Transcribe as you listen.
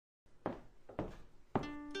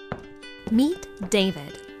Meet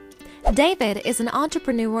David. David is an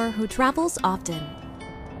entrepreneur who travels often.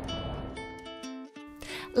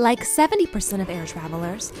 Like 70% of air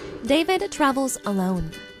travelers, David travels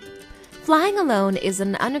alone. Flying alone is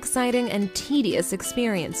an unexciting and tedious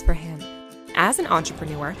experience for him. As an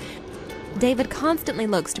entrepreneur, David constantly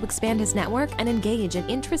looks to expand his network and engage in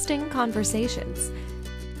interesting conversations.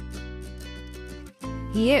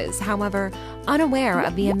 He is, however, unaware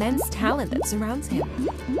of the immense talent that surrounds him.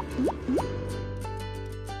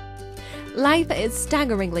 Life is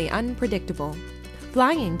staggeringly unpredictable.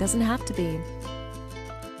 Flying doesn't have to be.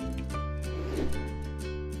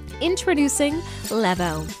 Introducing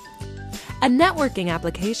Levo, a networking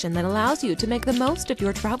application that allows you to make the most of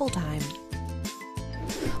your travel time.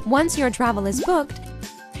 Once your travel is booked,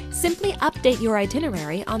 simply update your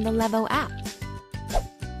itinerary on the Levo app.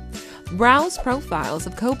 Browse profiles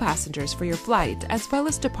of co-passengers for your flight, as well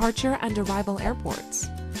as departure and arrival airports.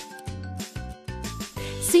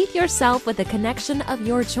 Seat yourself with a connection of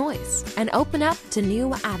your choice and open up to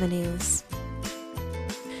new avenues.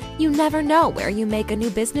 You never know where you make a new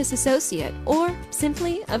business associate or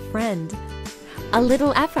simply a friend. A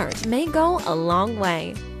little effort may go a long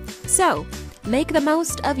way. So, make the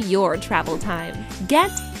most of your travel time.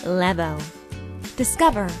 Get Levo.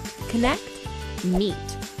 Discover, connect, meet.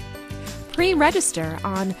 Pre-register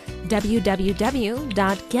on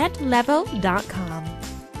www.getlevo.com.